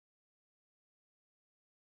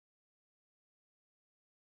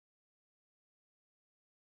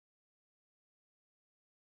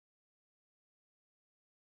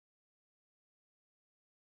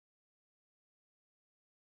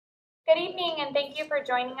Good evening and thank you for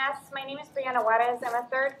joining us. My name is Brianna Juarez. I'm a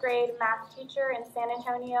third grade math teacher in San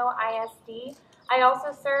Antonio ISD. I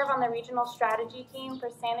also serve on the regional strategy team for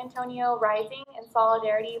San Antonio Rising in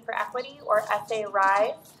Solidarity for Equity, or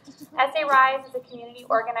SAISD. SAISD is a community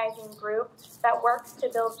organizing group that works to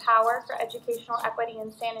build power for educational equity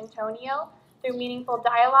in San Antonio through meaningful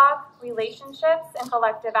dialogue, relationships, and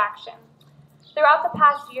collective action. Throughout the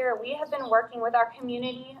past year, we have been working with our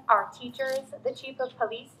community, our teachers, the Chief of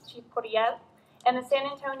Police, Chief Curiel, and the San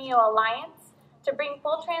Antonio Alliance to bring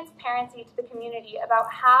full transparency to the community about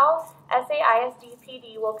how SAISD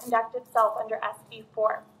PD will conduct itself under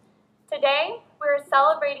SB4. Today, we are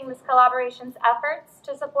celebrating this collaboration's efforts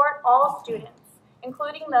to support all students,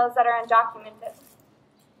 including those that are undocumented.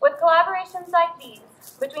 With collaborations like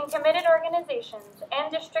these between committed organizations and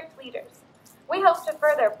district leaders, we hope to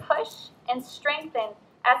further push and strengthen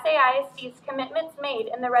SAISD's commitments made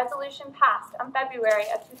in the resolution passed on February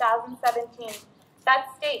of 2017 that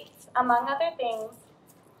states, among other things,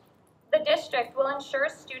 the district will ensure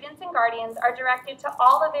students and guardians are directed to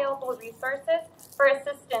all available resources for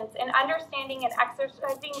assistance in understanding and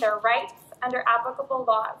exercising their rights under applicable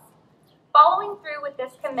laws. Following through with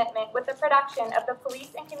this commitment with the production of the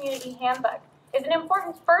Police and Community Handbook is an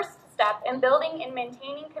important first step in building and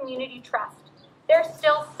maintaining community trust. There's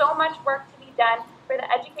still so much work to be done for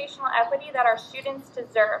the educational equity that our students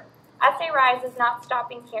deserve. SAISD is not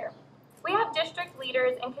stopping here. We have district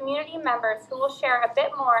leaders and community members who will share a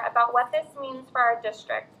bit more about what this means for our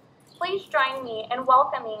district. Please join me in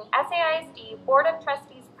welcoming SAISD Board of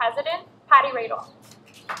Trustees President, Patty Radle.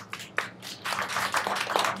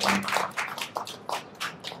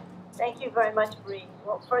 Thank you very much, Bree.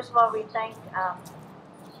 Well, first of all, we thank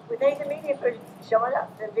the media for showing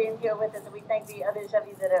up and being here with us, and we thank the others of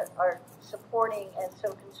you that are supporting and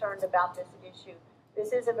so concerned about this issue.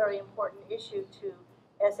 This is a very important issue to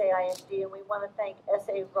SAISD, and we want to thank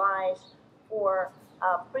SAISD for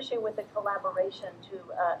pushing with the collaboration to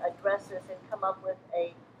address this and come up with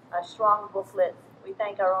a strong booklet. We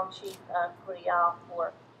thank our own Chief Curiel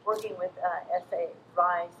for working with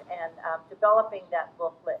SAISD and developing that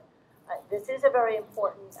booklet. This is a very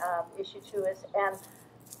important issue to us, and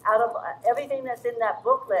out of everything that's in that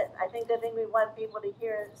booklet, I think the thing we want people to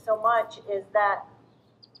hear so much is that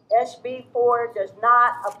SB4 does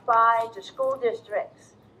not apply to school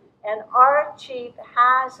districts. And our chief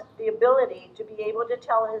has the ability to be able to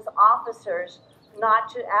tell his officers not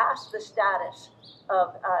to ask the status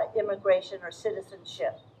of immigration or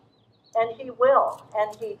citizenship. And he will,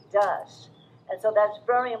 and he does. And so that's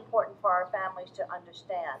very important for our families to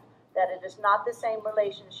understand, that it is not the same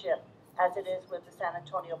relationship as it is with the San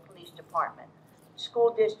Antonio Police Department.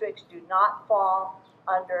 School districts do not fall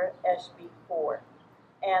under SB4.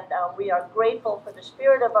 And we are grateful for the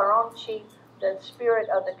spirit of our own chief, the spirit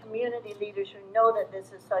of the community leaders who know that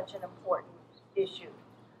this is such an important issue.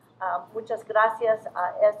 Muchas gracias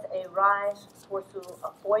a SAISD por su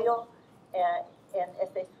apoyo en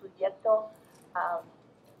este proyecto.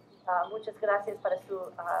 Muchas gracias para su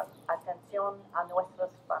atención a nuestras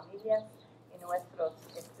familias y nuestros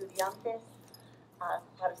estudiantes,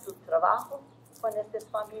 para su trabajo con estas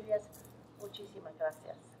familias. Muchísimas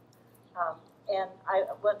gracias. And I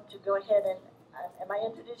want to go ahead and, am I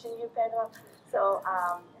introducing you, Pedro? So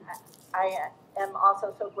I am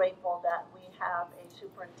also so grateful that we have a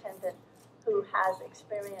superintendent who has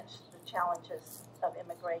experienced the challenges of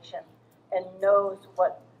immigration and knows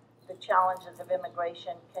what the challenges of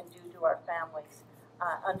immigration can do to our families,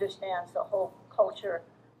 understands the whole culture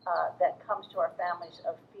that comes to our families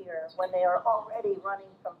of fear when they are already running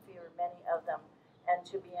from fear, many of them, and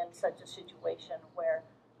to be in such a situation where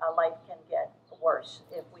life can get worse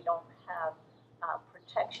if we don't have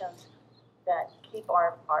protections that keep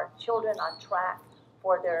our children on track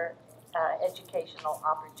for their educational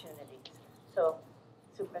opportunities. So,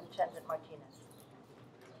 Superintendent Martinez.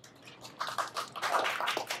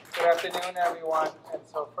 Good afternoon, everyone. And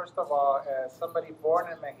so, first of all, as somebody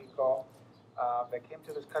born in Mexico that came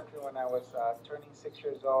to this country when I was turning 6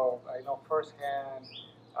 years old, I know firsthand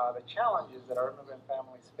the challenges that our immigrant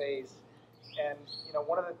families face. And, you know,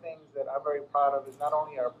 one of the things that I'm very proud of is not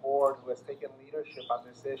only our board who has taken leadership on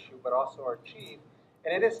this issue, but also our chief.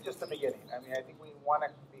 And it is just the beginning. I mean, I think we want to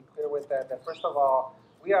be clear with that first of all,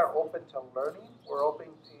 we are open to learning. We're open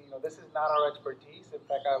to, you know, this is not our expertise. In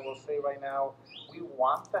fact, I will say right now, we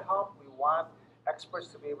want the help. We want experts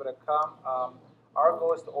to be able to come. Our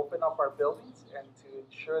goal is to open up our buildings and to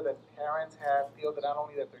ensure that parents feel that not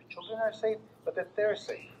only that their children are safe, but that they're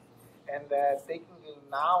safe, and that they can gain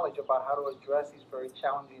knowledge about how to address these very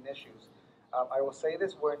challenging issues. I will say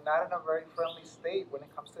this, we're not in a very friendly state when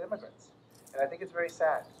it comes to immigrants, and I think it's very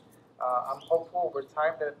sad. I'm hopeful over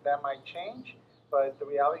time that might change, but the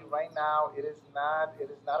reality right now, it is not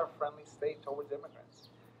a friendly state towards immigrants.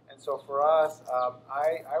 And so for us,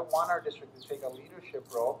 I want our district to take a leadership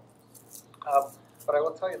role. But I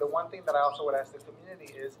will tell you, the one thing that I also would ask the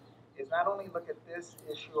community is not only look at this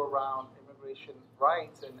issue around immigration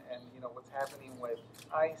rights and what's happening with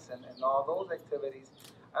ICE and all those activities.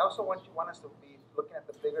 I also want us to be looking at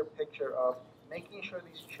the bigger picture of making sure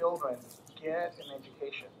these children get an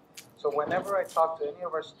education. So whenever I talk to any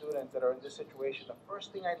of our students that are in this situation, the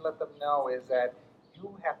first thing I let them know is that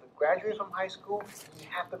you have to graduate from high school, you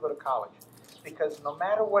have to go to college. Because no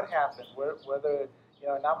matter what happens, whether,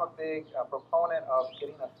 and I'm a big proponent of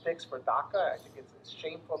getting a fix for DACA. I think it's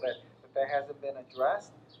shameful that hasn't been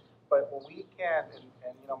addressed. But when we can,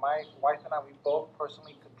 and my wife and I, we both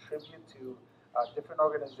personally contribute to different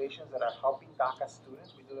organizations that are helping DACA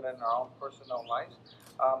students. We do that in our own personal lives.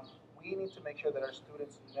 We need to make sure that our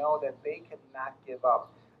students know that they cannot give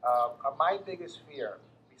up. My biggest fear,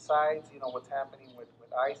 besides what's happening with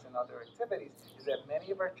ICE and other activities, is that many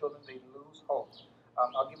of our children, they lose hope.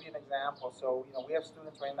 I'll give you an example. So we have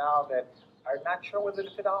students right now that are not sure whether to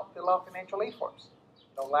fill out financial aid forms.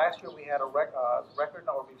 Last year we had a record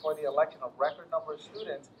number, before the election, a record number of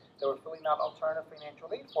students that were filling out alternative financial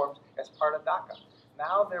aid forms as part of DACA.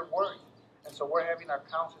 Now they're worried. And so we're having our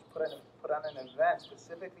counselors put on an event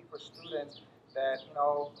specifically for students that,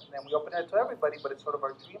 and we open it to everybody, but it's sort of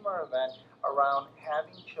our dreamer event around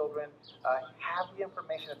having children have the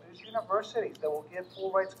information that there's universities that will give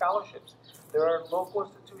full ride scholarships. There are local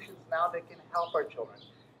institutions now that can help our children.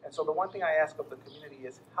 And so the one thing I ask of the community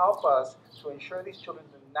is help us to ensure these children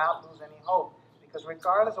do not lose any hope. Because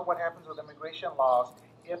regardless of what happens with immigration laws,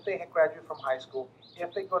 if they graduate from high school,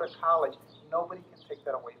 if they go to college, nobody can take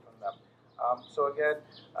that away from them. So again,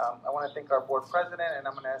 I want to thank our board president, and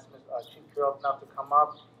I'm going to ask Chief Curiel now to come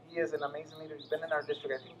up. He is an amazing leader. He's been in our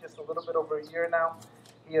district, I think, just a little bit over a year now.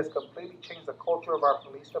 He has completely changed the culture of our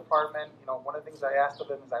police department. One of the things I asked of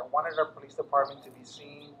him is I wanted our police department to be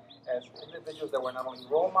seen as individuals that were not only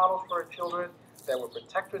role models for our children, that were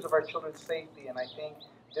protectors of our children's safety. And I think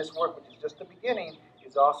this work, which is just the beginning,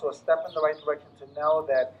 is also a step in the right direction to know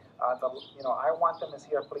that, I want them to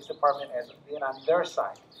see our police department as being on their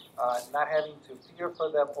side, not having to fear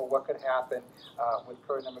for them or what could happen with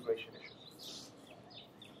current immigration issues.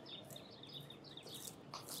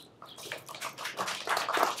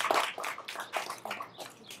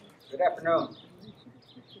 Good afternoon.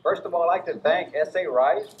 First of all, I'd like to thank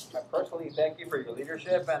SAISD. I personally thank you for your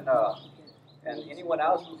leadership and anyone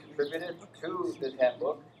else who contributed to this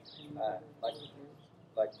handbook.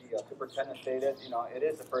 Like the superintendent stated, it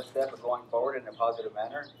is the first step of going forward in a positive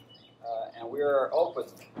manner, and we are open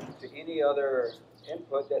to any other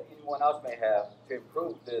input that anyone else may have to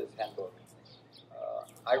improve this handbook.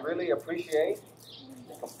 I really appreciate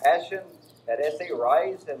the compassion that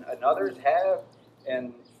SAISD and others have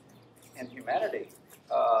in humanity.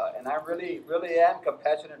 And I really am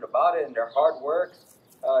compassionate about it and their hard work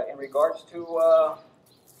in regards to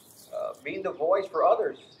being the voice for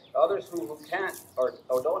others who can't or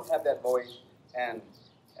don't have that voice, and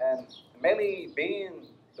mainly being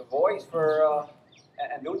the voice for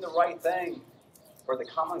and doing the right thing for the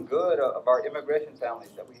common good of our immigration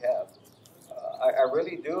families that we have. I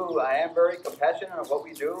really do. I am very compassionate on what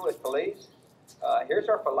we do as police. Here's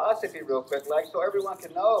our philosophy real quick, so everyone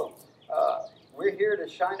can know. We're here to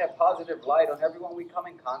shine that positive light on everyone we come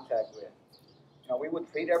in contact with. We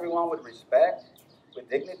would treat everyone with respect, with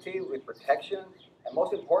dignity, with protection, and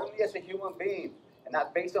most importantly as a human being, and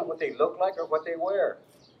not based on what they look like or what they wear.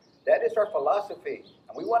 That is our philosophy,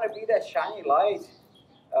 and we want to be that shiny light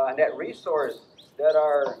and that resource that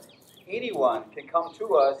anyone can come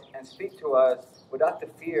to us and speak to us without the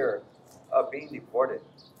fear of being deported.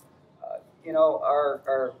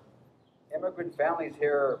 Our immigrant families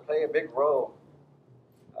here play a big role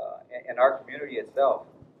in our community itself.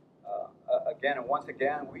 Again and once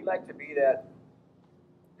again, we like to be that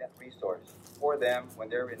resource for them when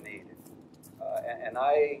they're in need. And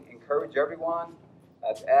I encourage everyone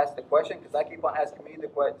to ask the question, because I keep on asking me the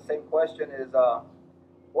same question, is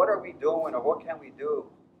what are we doing, or what can we do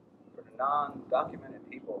for the non-documented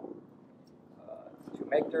people to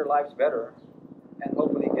make their lives better and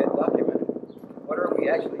hopefully get documented? What are we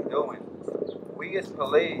actually doing? We as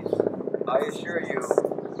police, I assure you,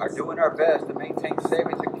 are doing our best to maintain safe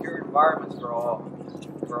and secure environments for all.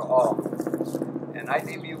 And I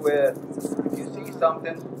leave you with, if you see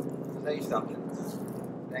something, say something.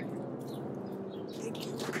 Thank you.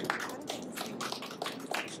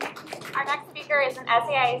 Our next speaker is an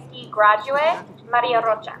SAISD graduate, Maria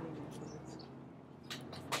Rocha.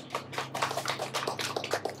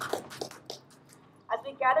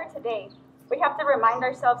 gather today, we have to remind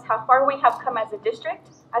ourselves how far we have come as a district,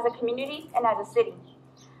 as a community, and as a city.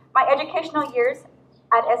 My educational years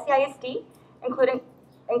at SAISD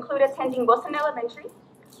include attending Wilson Elementary,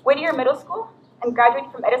 Whittier Middle School, and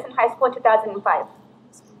graduating from Edison High School in 2005.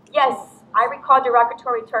 Yes, I recall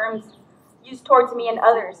derogatory terms used towards me and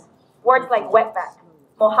others, words like wetback,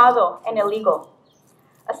 mojado, and illegal.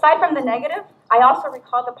 Aside from the negative, I also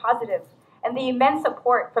recall the positive and the immense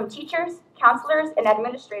support from teachers, counselors, and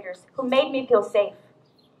administrators who made me feel safe.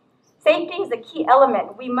 Safety is a key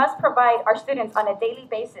element we must provide our students on a daily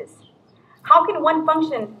basis. How can one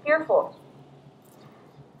function fearful?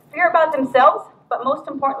 Fear about themselves, but most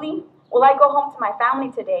importantly, will I go home to my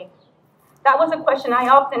family today? That was a question I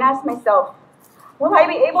often asked myself. Will I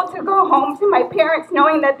be able to go home to my parents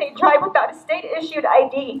knowing that they drive without a state-issued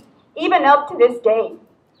ID, even up to this day?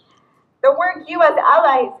 The work you as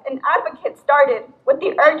allies and advocates started with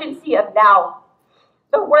the urgency of now.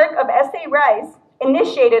 The work of SAISD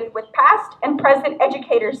initiated with past and present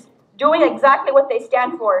educators doing exactly what they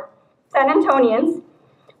stand for, San Antonians,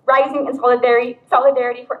 rising in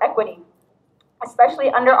solidarity for equity,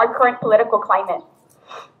 especially under our current political climate.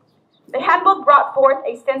 The handbook brought forth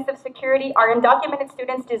a sense of security our undocumented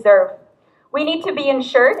students deserve. We need to be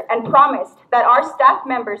ensured and promised that our staff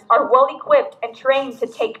members are well equipped and trained to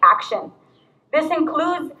take action. This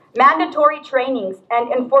includes mandatory trainings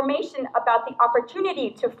and information about the opportunity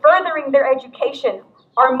to furthering their education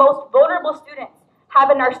our most vulnerable students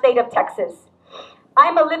have in our state of Texas.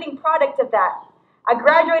 I'm a living product of that. I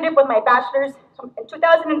graduated with my bachelor's in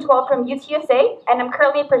 2012 from UTSA, and I'm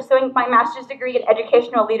currently pursuing my master's degree in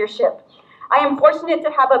educational leadership. I am fortunate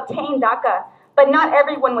to have obtained DACA, but not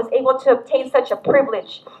everyone was able to obtain such a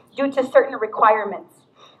privilege due to certain requirements,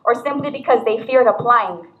 or simply because they feared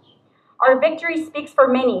applying. Our victory speaks for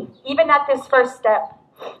many, even at this first step.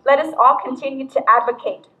 Let us all continue to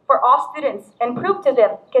advocate for all students and prove to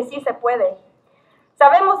them que sí se puede.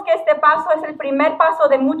 Sabemos que este paso es el primer paso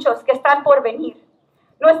de muchos que están por venir.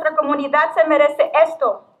 Nuestra comunidad se merece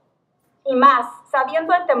esto y más,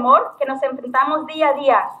 sabiendo el temor que nos enfrentamos día a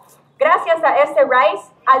día. Gracias a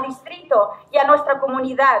SAISD, al distrito y a nuestra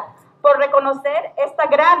comunidad por reconocer esta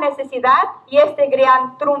gran necesidad y este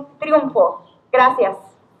gran triunfo. Gracias.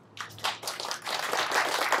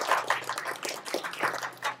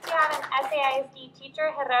 Next we have an SAISD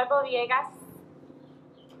teacher, Radle Villegas.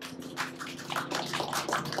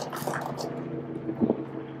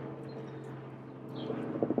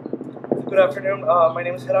 Good afternoon. My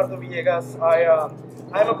name is Gerardo Villegas.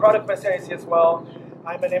 I'm a product of SAISD as well.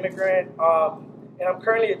 I'm an immigrant, and I'm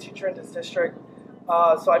currently a teacher in this district.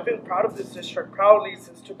 So I've been proud of this district proudly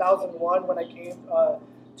since 2001 when I came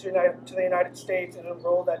to the United States and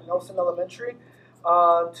enrolled at Nelson Elementary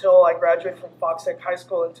until I graduated from Fox Tech High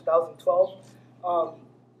School in 2012.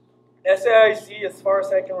 SAISD, as far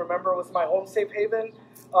as I can remember, was my home safe haven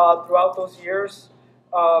throughout those years.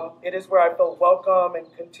 It is where I felt welcome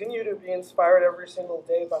and continue to be inspired every single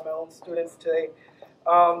day by my own students today.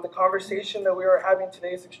 The conversation that we are having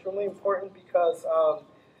today is extremely important because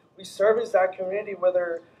we service that community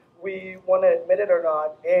whether we want to admit it or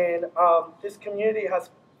not. And this community has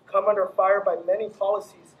come under fire by many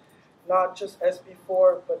policies, not just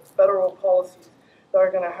SB4, but federal policies that are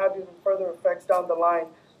going to have even further effects down the line.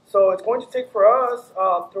 So it's going to take for us,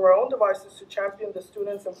 through our own devices, to champion the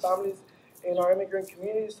students and families in our immigrant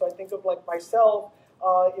community. So I think of like myself,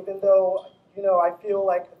 even though, you know, I feel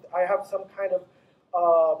like I have some kind of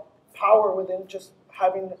power within just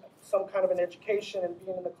having some kind of an education and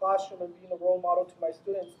being in the classroom and being a role model to my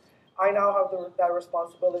students, I now have that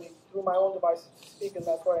responsibility through my own devices to speak, and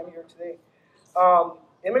that's why I'm here today.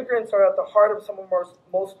 Immigrants are at the heart of some of our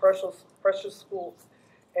most precious schools,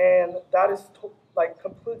 and that is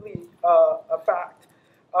completely a fact.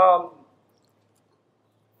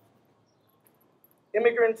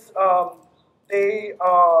 Immigrants, I'm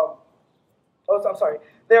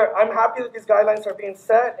happy that these guidelines are being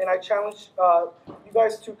set, and I challenge you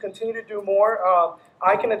guys to continue to do more.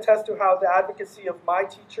 I can attest to how the advocacy of my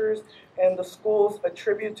teachers and the schools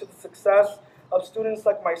attribute to the success of students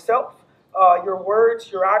like myself. Your words,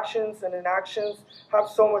 your actions, and inactions have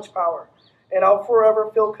so much power, and I'll forever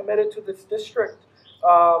feel committed to this district.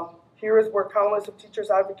 Here is where countless of teachers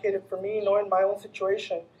advocated for me, knowing my own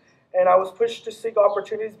situation, and I was pushed to seek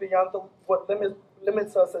opportunities beyond what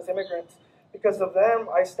limits us as immigrants. Because of them,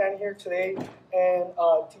 I stand here today and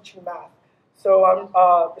teaching math. So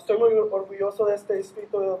estoy muy orgulloso de este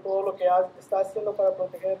distrito, de todo lo que está haciendo para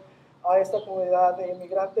proteger a esta comunidad de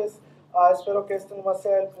inmigrantes. Espero que este no va a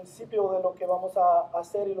ser el principio de lo que vamos a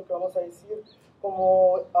hacer y lo que vamos a decir,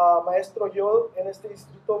 Como maestro, yo en este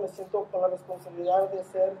distrito me siento con la responsabilidad de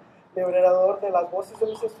ser liberador de las voces de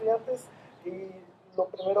mis estudiantes, y lo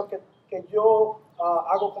primero que yo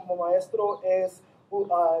hago como maestro es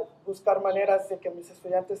buscar maneras de que mis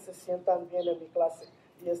estudiantes se sientan bien en mi clase,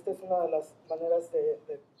 y esta es una de las maneras de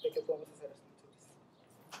que podemos hacer esto.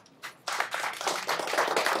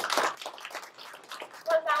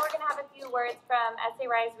 So now we're going to have a few words from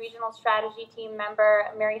SAISD Regional Strategy Team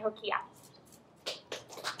member Mary Hokia.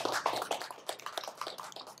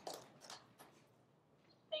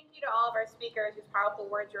 Thank you to all of our speakers whose powerful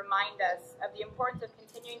words remind us of the importance of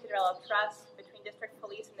continuing to develop trust between district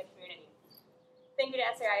police and the community. Thank you to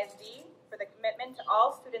SAISD for the commitment to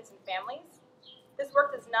all students and families. This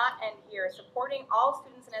work does not end here. Supporting all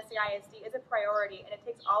students in SAISD is a priority, and it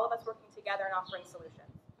takes all of us working together and offering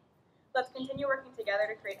solutions. Let's continue working together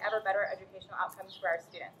to create ever better educational outcomes for our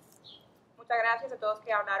students. Muchas gracias a todos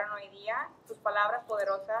que hablaron hoy día. Sus palabras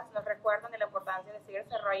poderosas nos recuerdan de la importancia de seguir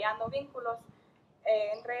desarrollando vínculos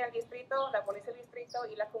entre el distrito, la policía del distrito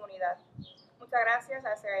y la comunidad. Muchas gracias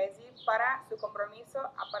a SAISD para su compromiso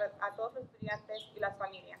a todos los estudiantes y las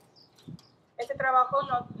familias. Este trabajo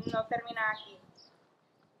no termina aquí.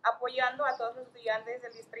 Apoyando a todos los estudiantes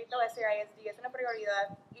del distrito, SAISD es una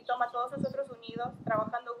prioridad y toma a todos nosotros unidos,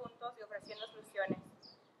 trabajando juntos y ofreciendo soluciones.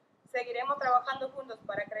 Seguiremos trabajando juntos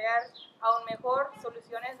para crear aún mejor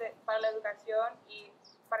soluciones para la educación y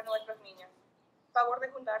para nuestros niños. Favor de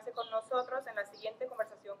juntarse con nosotros en la siguiente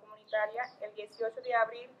conversación comunitaria el 18 de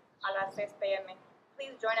abril a las 6 p.m.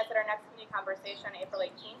 Please join us at our next community conversation April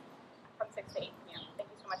 18th from 6 to 8 p.m. Thank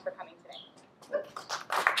you so much for coming today.